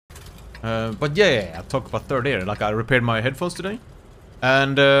But yeah, I'll talk about third ear. Like, I repaired my headphones today.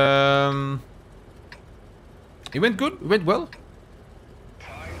 And, it went good. It went well.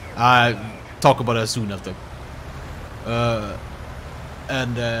 I talk about it soon after.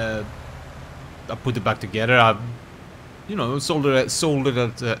 And, I put it back together. I, you know, soldered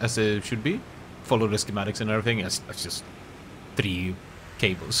it as it should be. Follow the schematics and everything. It's just 3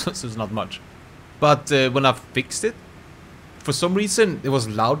 cables, so it's not much. But when I fixed it, for some reason it was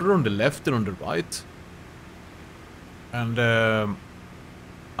louder on the left than on the right. And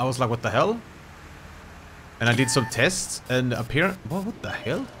I was like, what the hell? And I did some tests, and what the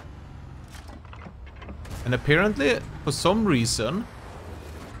hell? And apparently, for some reason,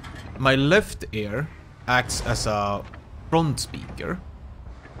 my left ear acts as a front speaker.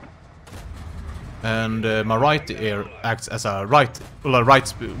 And my right ear acts as a right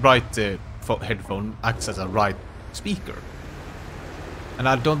headphone acts as a right speaker. And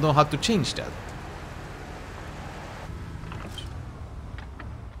I don't know how to change that.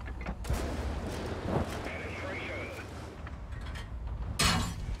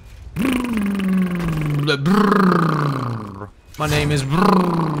 My name is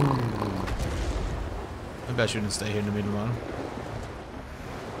Maybe I shouldn't stay here in the middle, man.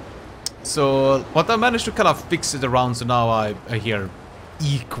 So, what I managed to kind of fix it around, so now I hear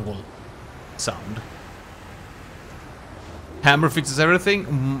equal sound. Hammer fixes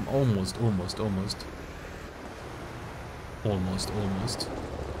everything? Almost.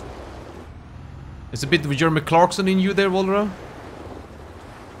 It's a bit of Jeremy Clarkson in you there, Volra.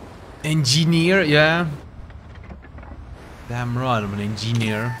 Engineer, yeah. Damn right, I'm an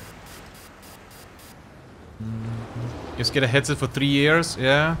engineer. Just get a headset for 3 years,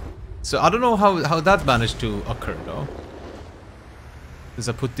 yeah. So I don't know how that managed to occur though. Because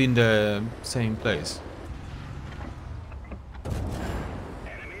I put in the same place.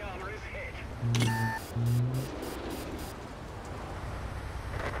 Enemy armor is hit.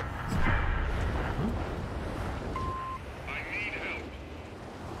 I need help.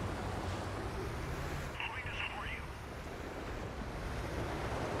 Moving to support you.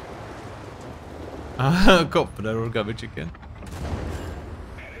 Copy that, or garbage again.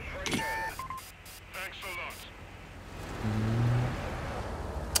 Thanks a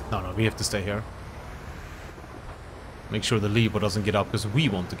lot. No, we have to stay here. Make sure the Lebo doesn't get up, because we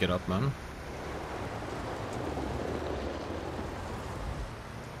want to get up, man.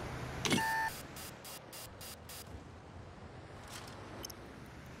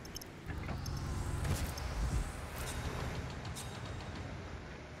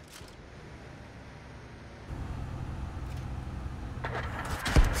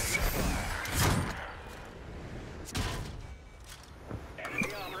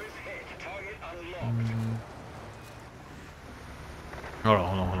 Enemy armor is hit. Target unlocked. Hold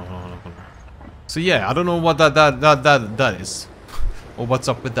on. So yeah, I don't know what that is. Or what's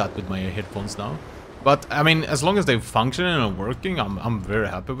up with that with my headphones now. But I mean, as long as they're functioning and working, I'm very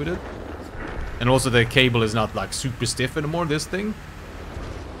happy with it. And also the cable is not like super stiff anymore, this thing.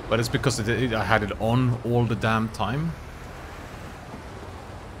 But it's because I had it on all the damn time.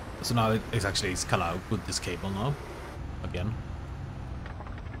 So now it's kind of with this cable now. Again.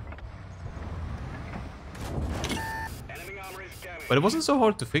 Enemy armor is damaged. But it wasn't so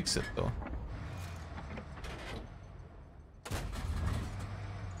hard to fix it though.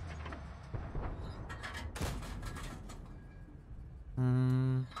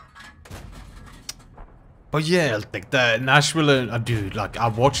 But yeah, like the Nashville, dude, like I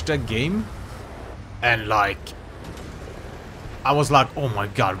watched that game and like I was like, oh my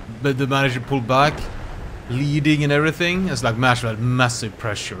god, but the manager pulled back, leading and everything. It's like Nashville had massive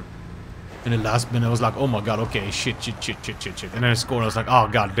pressure. In the last minute, I was like, oh my god, okay, shit. And then I scored, I was like, oh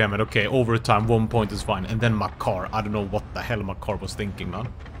god damn it, okay, overtime, 1 point is fine. And then my car, I don't know what the hell my car was thinking, man.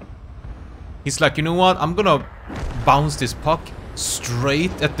 He's like, you know what, I'm gonna bounce this puck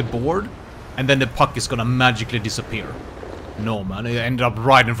straight at the board, and then the puck is gonna magically disappear. No, man, it ended up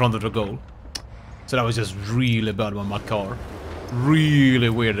right in front of the goal. So that was just really bad with my car. Really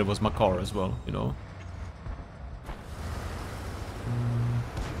weird it was my car as well, you know.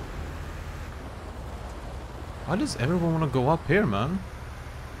 Why does everyone want to go up here, man?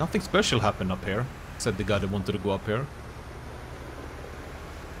 Nothing special happened up here, said the guy that wanted to go up here.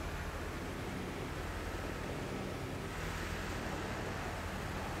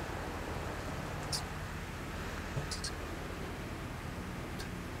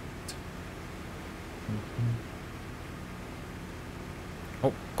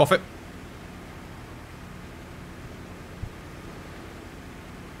 Oh, coffee.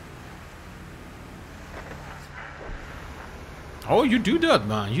 Oh, you do that,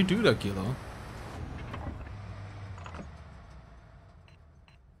 man. You do that, Kilo.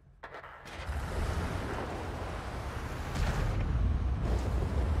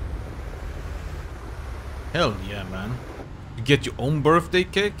 Hell yeah, man. You get your own birthday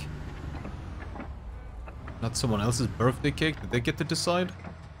cake? Not someone else's birthday cake? Did they get to decide?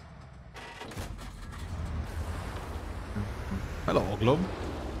 Hello, Oglob.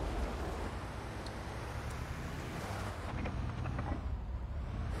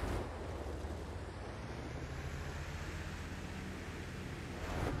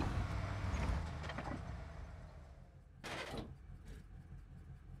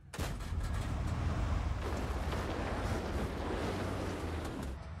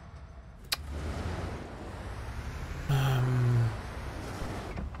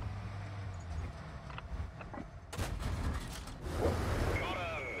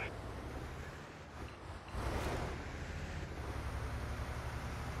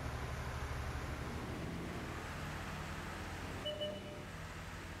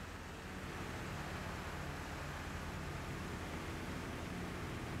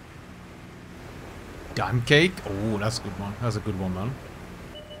 Dime cake? Oh, that's a good one. That's a good one, man.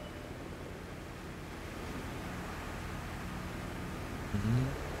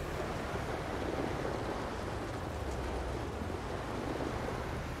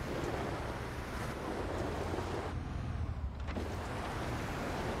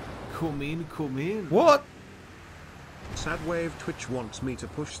 Come in. What? Sadwave Twitch wants me to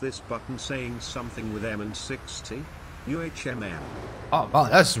push this button saying something with M and 60. UHMM. Oh, wow,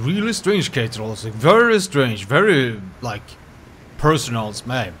 that's really strange, Caterals. Like, very strange. Very, like, personal.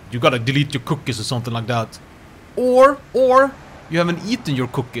 Man, you gotta delete your cookies or something like that. Or, you haven't eaten your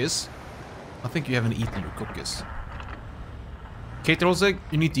cookies. I think you haven't eaten your cookies. Caterals, you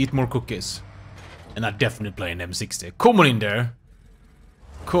need to eat more cookies. And I definitely play an M60. Come on in there.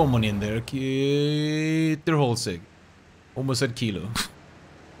 Come on in there, Caterholzig. Almost said Kilo.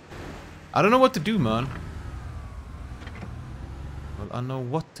 I don't know what to do, man. Well, I know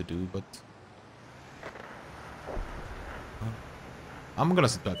what to do, but... I'm gonna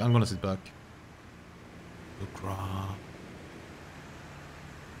sit back. I'm gonna sit back. Look around.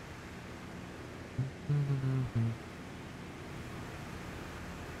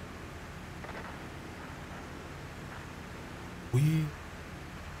 We...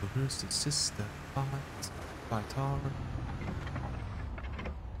 Where's the sister? Fight hard.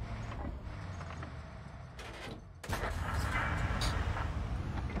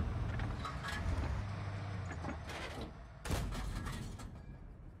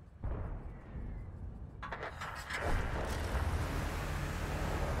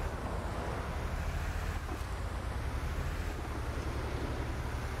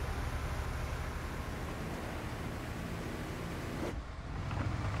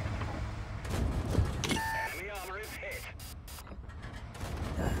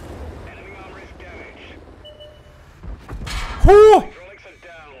 Whoo! Hydraulics are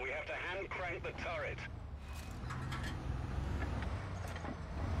down. We have to hand crank the turret.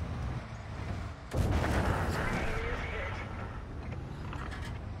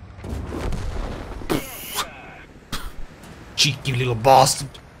 Cheeky little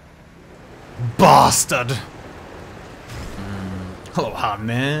bastard. Bastard! Hello,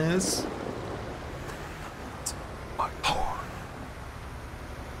 Hannes. My power.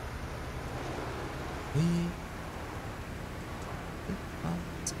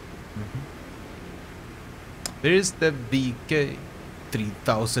 There's the VK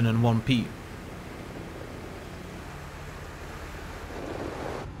 3001p.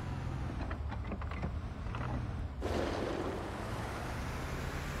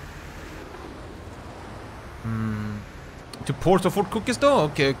 To Port of Fort Cookies though?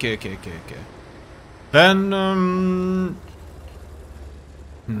 Okay. Then,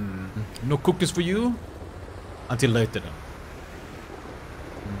 no cookies for you? Until later then.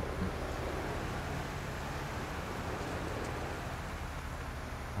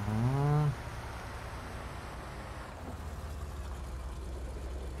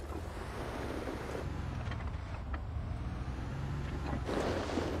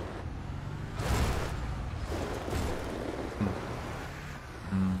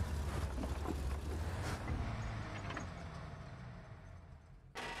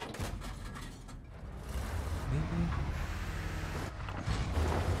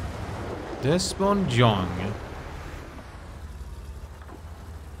 Desmond Young.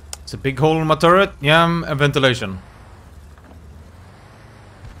 It's a big hole in my turret. Yeah, and ventilation.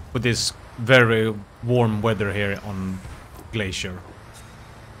 With this very warm weather here on Glacier.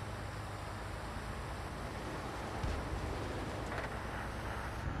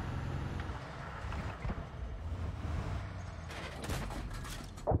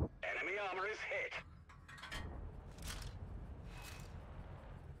 hit.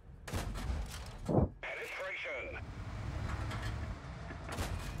 Penetration.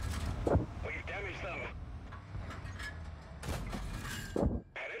 We've damaged them.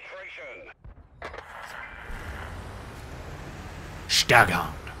 Penetration.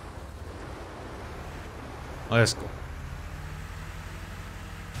 Staghound. Let's go.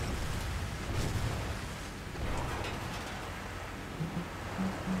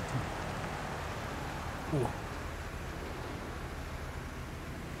 Ooh.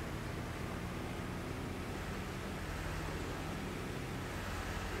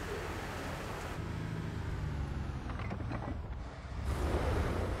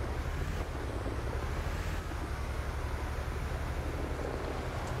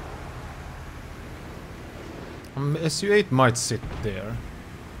 SU-8 might sit there.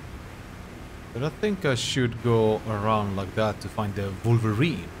 But I think I should go around like that to find the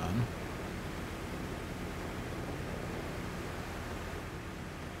Wolverine, man.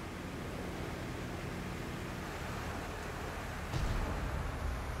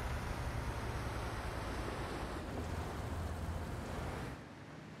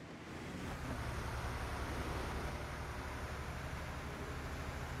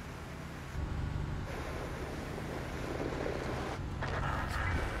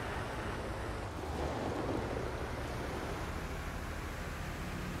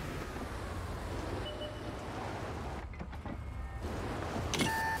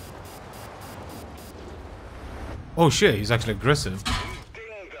 Oh shit, he's actually aggressive.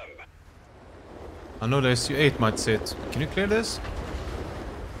 I know the SU-8 might sit. Can you clear this?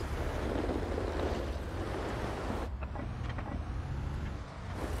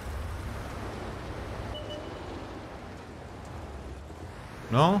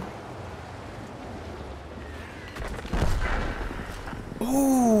 No?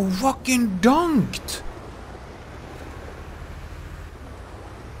 Oh, fucking dunked!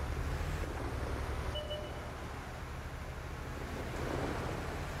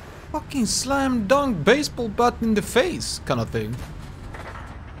 Fucking slam dunk baseball bat in the face kind of thing.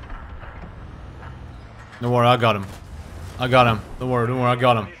 Don't worry, I got him. I got him. Don't worry, I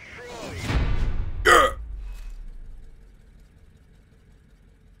got him.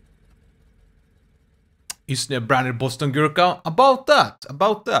 Isn't there branded Boston Gurkha? About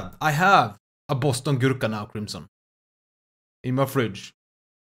that. I have a Boston Gurkha now, Crimson. In my fridge.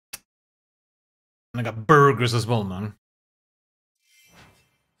 And I got burgers as well, man.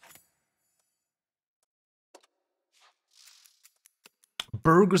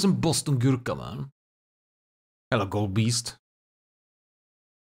 Burgers and Boston Gurkha, man. Hello, Gold Beast.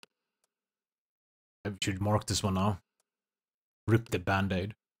 I should mark this one now. Rip the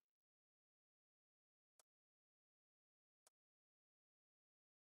band-aid.